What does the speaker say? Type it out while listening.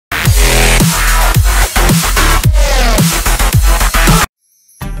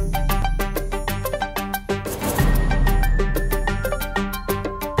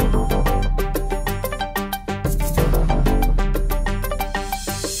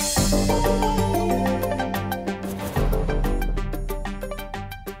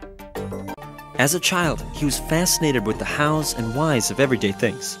As a child, he was fascinated with the hows and whys of everyday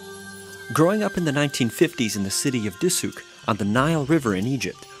things. Growing up in the 1950s in the city of Dusuk on the Nile River in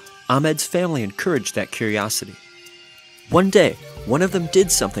Egypt, Ahmed's family encouraged that curiosity. One day, one of them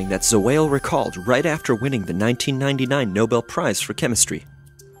did something that Zewail recalled right after winning the 1999 Nobel Prize for Chemistry.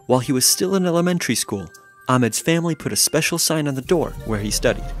 While he was still in elementary school, Ahmed's family put a special sign on the door where he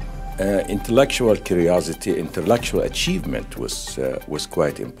studied. Intellectual curiosity, intellectual achievement was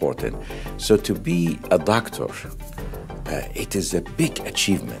quite important. So to be a doctor, it is a big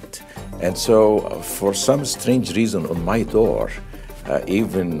achievement. And so for some strange reason on my door,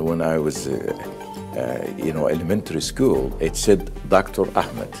 even when I was elementary school, it said Dr.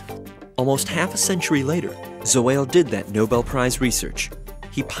 Ahmed. Almost half a century later, Zewail did that Nobel Prize research.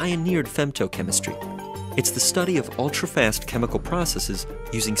 He pioneered femtochemistry. It's the study of ultra-fast chemical processes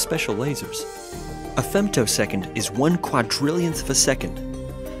using special lasers. A femtosecond is 1/4,000,000th of a second.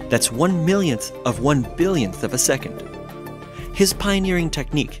 That's 1/1,000,000th of 1/1000,000th of a second. His pioneering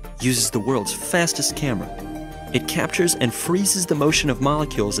technique uses the world's fastest camera. It captures and freezes the motion of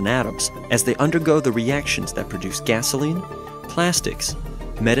molecules and atoms as they undergo the reactions that produce gasoline, plastics,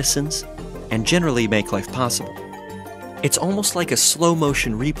 medicines, and generally make life possible. It's almost like a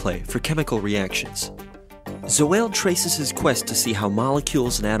slow-motion replay for chemical reactions. Zewail traces his quest to see how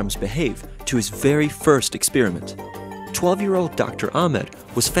molecules and atoms behave to his very first experiment. 12-year-old Dr. Ahmed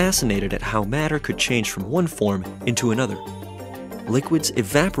was fascinated at how matter could change from one form into another. Liquids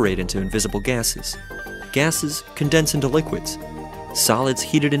evaporate into invisible gases. Gases condense into liquids. Solids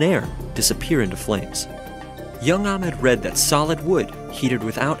heated in air disappear into flames. Young Ahmed read that solid wood, heated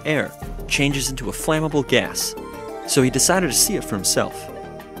without air, changes into a flammable gas. So he decided to see it for himself.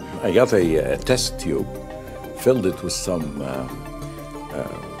 I got a test tube, filled it with some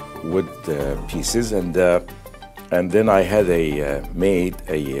wood pieces, and then I had made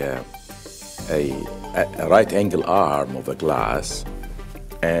a right angle arm of a glass,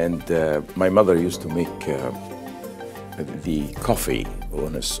 and my mother used to make the coffee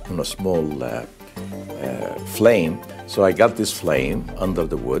on a small flame. So I got this flame under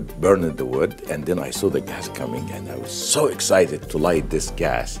the wood, burned the wood, and then I saw the gas coming, and I was so excited to light this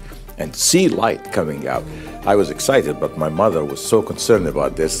gas and see light coming out. I was excited, but my mother was so concerned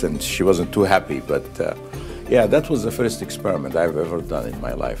about this, and she wasn't too happy. But yeah, that was the first experiment I've ever done in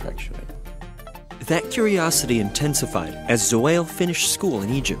my life, actually. That curiosity intensified as Zewail finished school in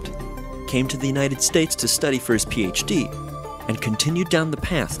Egypt, came to the United States to study for his PhD, and continued down the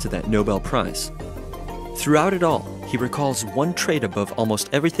path to that Nobel Prize. Throughout it all, he recalls one trait above almost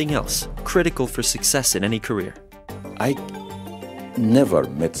everything else, critical for success in any career. I never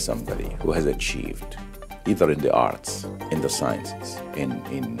met somebody who has achieved, either in the arts, in the sciences,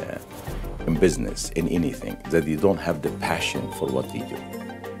 in business, in anything, that they don't have the passion for what they do.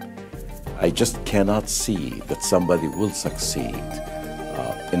 I just cannot see that somebody will succeed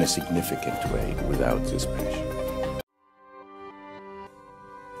in a significant way without this passion.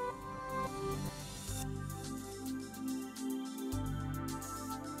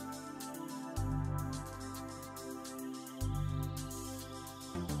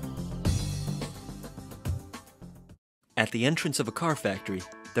 At the entrance of a car factory,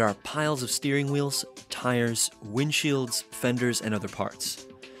 there are piles of steering wheels, tires, windshields, fenders, and other parts.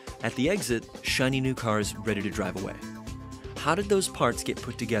 At the exit, shiny new cars ready to drive away. How did those parts get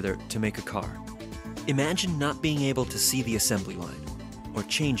put together to make a car? Imagine not being able to see the assembly line, or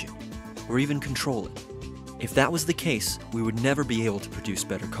change it, or even control it. If that was the case, we would never be able to produce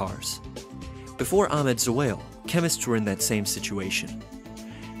better cars. Before Ahmed Zewail, chemists were in that same situation.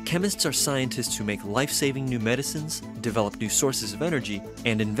 Chemists are scientists who make life-saving new medicines, develop new sources of energy,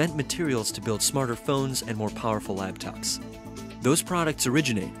 and invent materials to build smarter phones and more powerful laptops. Those products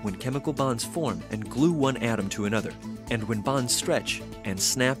originate when chemical bonds form and glue one atom to another, and when bonds stretch and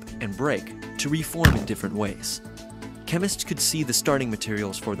snap and break to reform in different ways. Chemists could see the starting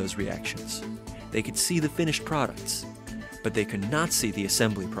materials for those reactions. They could see the finished products, but they could not see the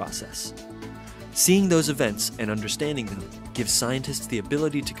assembly process. Seeing those events and understanding them gives scientists the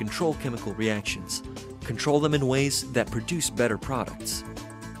ability to control chemical reactions, control them in ways that produce better products.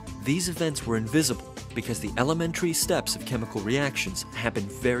 These events were invisible because the elementary steps of chemical reactions happen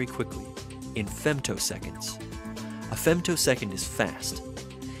very quickly, in femtoseconds. A femtosecond is fast.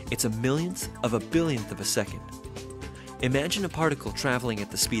 It's 1/millionth of 1/100000th of a second. Imagine a particle traveling at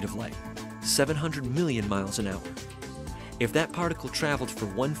the speed of light, 700 million miles an hour. If that particle traveled for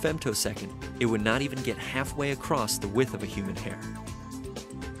 1 femtosecond, it would not even get halfway across the width of a human hair.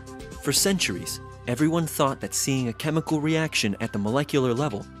 For centuries, everyone thought that seeing a chemical reaction at the molecular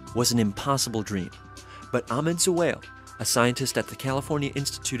level was an impossible dream. But Ahmed Zewail, A scientist at the California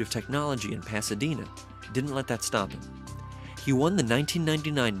Institute of Technology in Pasadena didn't let that stop him. He won the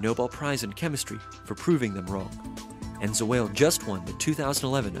 1999 Nobel Prize in Chemistry for proving them wrong. And Zewail just won the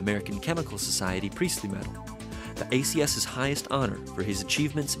 2011 American Chemical Society Priestley Medal, the ACS's highest honor for his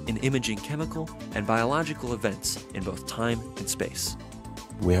achievements in imaging chemical and biological events in both time and space.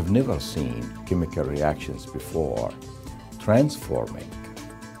 We have never seen chemical reactions before transforming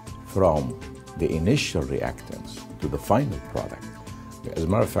from the initial reactants to the final product. As a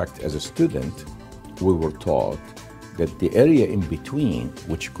matter of fact, as a student, we were taught that the area in between,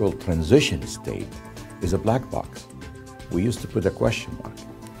 which we call transition state, is a black box. We used to put a question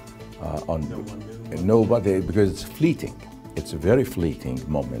mark on nobody, because it's fleeting. It's a very fleeting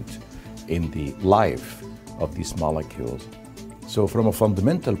moment in the life of these molecules. So from a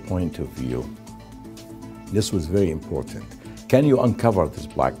fundamental point of view, this was very important. Can you uncover this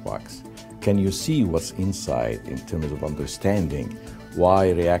black box? Can you see what's inside in terms of understanding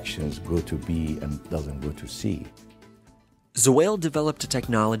why reactions go to B and doesn't go to C? Zewail developed a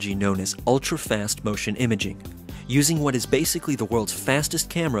technology known as ultra-fast motion imaging, using what is basically the world's fastest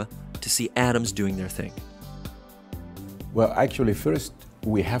camera to see atoms doing their thing. Well, actually, first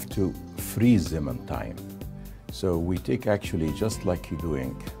we have to freeze them in time. So we take actually, just like you're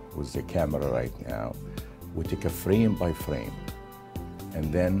doing with the camera right now, we take a frame by frame,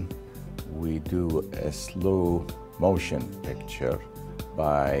 and then we do a slow motion picture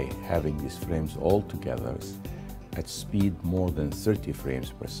by having these frames all together at speed more than 30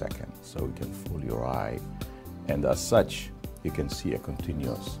 frames per second, so you can fool your eye. And as such, you can see a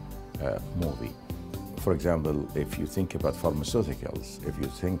continuous movie. For example, if you think about pharmaceuticals, if you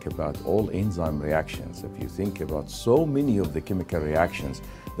think about all enzyme reactions, if you think about so many of the chemical reactions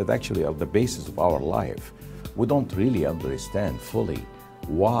that actually are the basis of our life, we don't really understand fully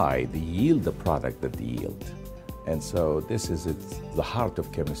why they yield the product that they yield. And so this is the heart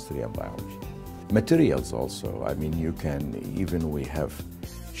of chemistry and biology. Materials also, I mean, you can, even we have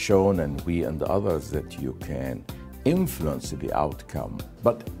shown, and we and others, that you can influence the outcome.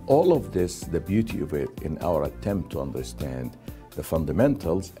 But all of this, the beauty of it in our attempt to understand the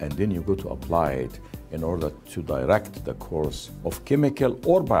fundamentals, and then you go to apply it in order to direct the course of chemical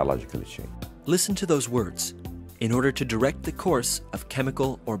or biological change. Listen to those words. In order to direct the course of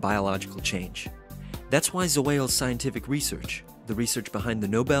chemical or biological change. That's why Zewail's scientific research, the research behind the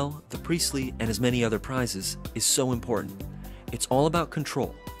Nobel, the Priestley, and as many other prizes, is so important. It's all about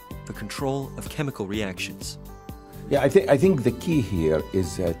control, the control of chemical reactions. Yeah, I think the key here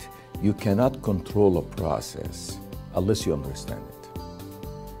is that you cannot control a process unless you understand it.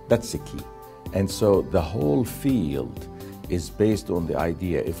 That's the key. And so the whole field is based on the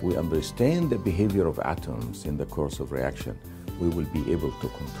idea, if we understand the behavior of atoms in the course of reaction, we will be able to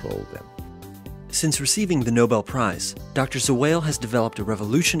control them. Since receiving the Nobel Prize, Dr. Zewail has developed a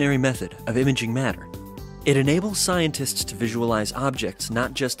revolutionary method of imaging matter. It enables scientists to visualize objects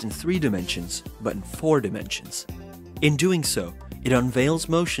not just in 3 dimensions, but in 4 dimensions. In doing so, it unveils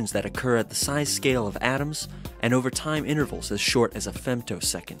motions that occur at the size scale of atoms and over time intervals as short as a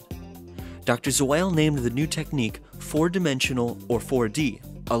femtosecond. Dr. Zewail named the new technique 4-dimensional, or 4D,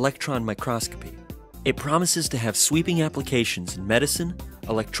 electron microscopy. It promises to have sweeping applications in medicine,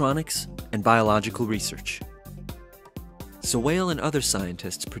 electronics, and biological research. Zewail and other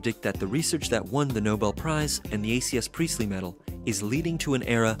scientists predict that the research that won the Nobel Prize and the ACS Priestley Medal is leading to an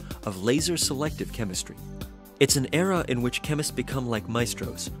era of laser-selective chemistry. It's an era in which chemists become like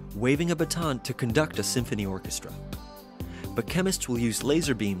maestros, waving a baton to conduct a symphony orchestra. But chemists will use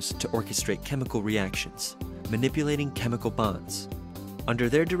laser beams to orchestrate chemical reactions, manipulating chemical bonds. Under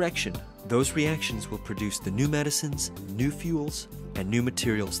their direction, those reactions will produce the new medicines, new fuels, and new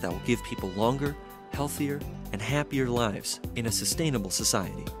materials that will give people longer, healthier, and happier lives in a sustainable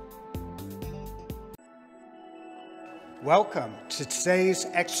society. Welcome to today's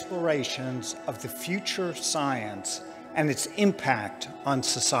explorations of the future of science and its impact on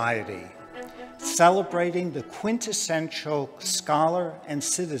society, celebrating the quintessential scholar and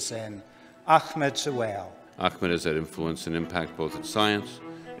citizen, Ahmed Zewail. Ahmed has had influence and impact both in science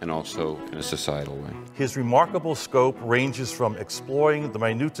and also in a societal way. His remarkable scope ranges from exploring the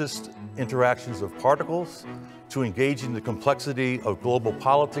minutest interactions of particles to engaging the complexity of global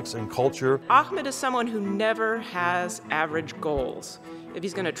politics and culture. Ahmed is someone who never has average goals. If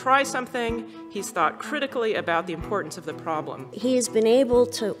he's going to try something, he's thought critically about the importance of the problem. He has been able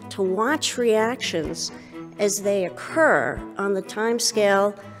to watch reactions as they occur on the time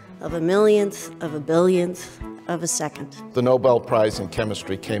scale of 1/millionth of a billionth of a second. The Nobel Prize in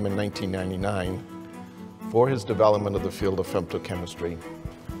Chemistry came in 1999 for his development of the field of femtochemistry,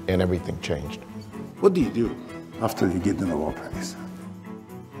 and everything changed. What do you do after you get the Nobel Prize.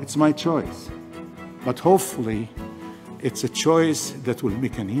 It's my choice, but hopefully it's a choice that will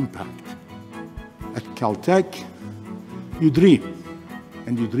make an impact. At Caltech, you dream,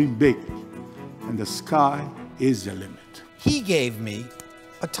 and you dream big, and the sky is the limit. He gave me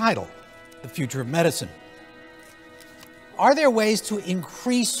a title, The Future of Medicine. Are there ways to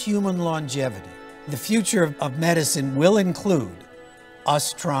increase human longevity? The future of medicine will include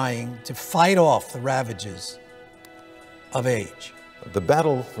us trying to fight off the ravages of age. The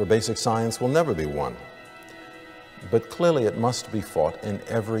battle for basic science will never be won, but clearly it must be fought in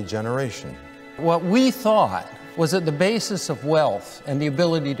every generation. What we thought was that the basis of wealth and the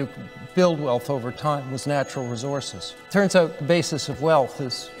ability to build wealth over time was natural resources. Turns out the basis of wealth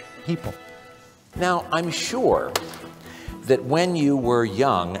is people. Now, I'm sure that when you were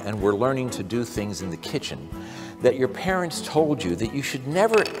young and were learning to do things in the kitchen, that your parents told you that you should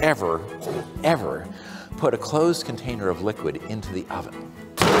never, ever, ever put a closed container of liquid into the oven.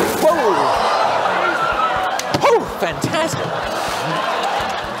 Whoa! Oh, fantastic!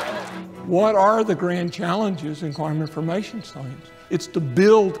 What are the grand challenges in quantum information science? It's to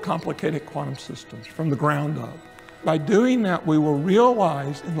build complicated quantum systems from the ground up. By doing that, we will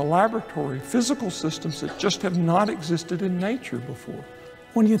realize in the laboratory physical systems that just have not existed in nature before.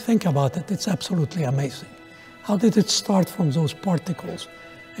 When you think about it, it's absolutely amazing. How did it start from those particles?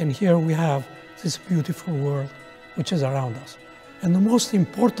 And here we have this beautiful world which is around us. And the most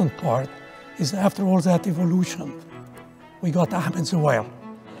important part is after all that evolution, we got Ahmed Zewail.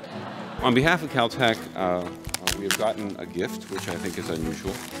 On behalf of Caltech, we have gotten a gift, which I think is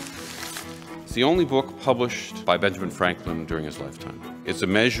unusual. It's the only book published by Benjamin Franklin during his lifetime. It's a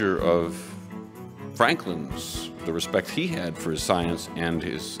measure of the respect he had for his science and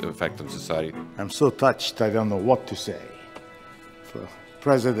his effect on society. I'm so touched, I don't know what to say. For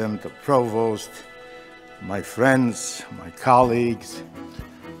President, the Provost, my friends, my colleagues,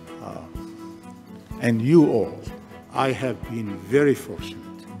 and you all, I have been very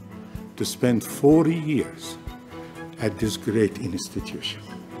fortunate to spend 40 years at this great institution.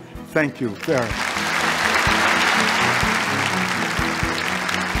 Thank you very much.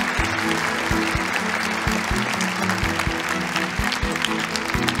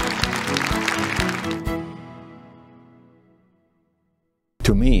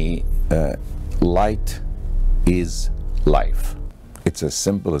 To me, light is life. It's as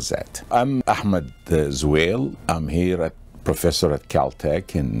simple as that. I'm Ahmed Zewail. I'm here at Professor at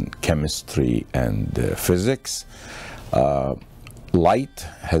Caltech in chemistry and physics. Light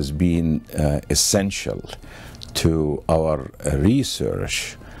has been essential to our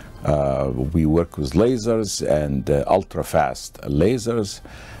research. We work with lasers and ultra-fast lasers,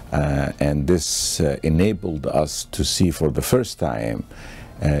 and this enabled us to see for the first time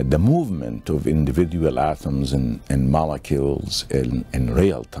the movement of individual atoms and molecules in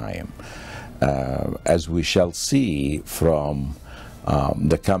real time. As we shall see from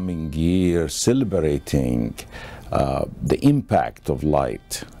the coming year celebrating the impact of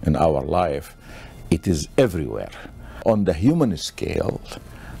light in our life, it is everywhere. On the human scale,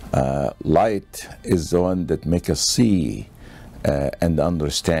 light is the one that makes us see and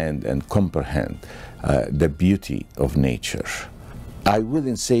understand and comprehend the beauty of nature. I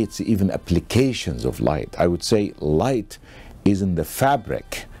wouldn't say it's even applications of light. I would say light is in the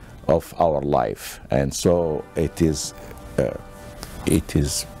fabric of our life, and so it is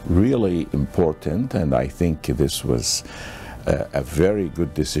really important, and I think this was a very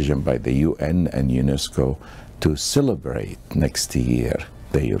good decision by the UN and UNESCO to celebrate next year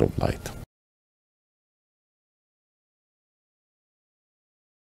the Year of Light.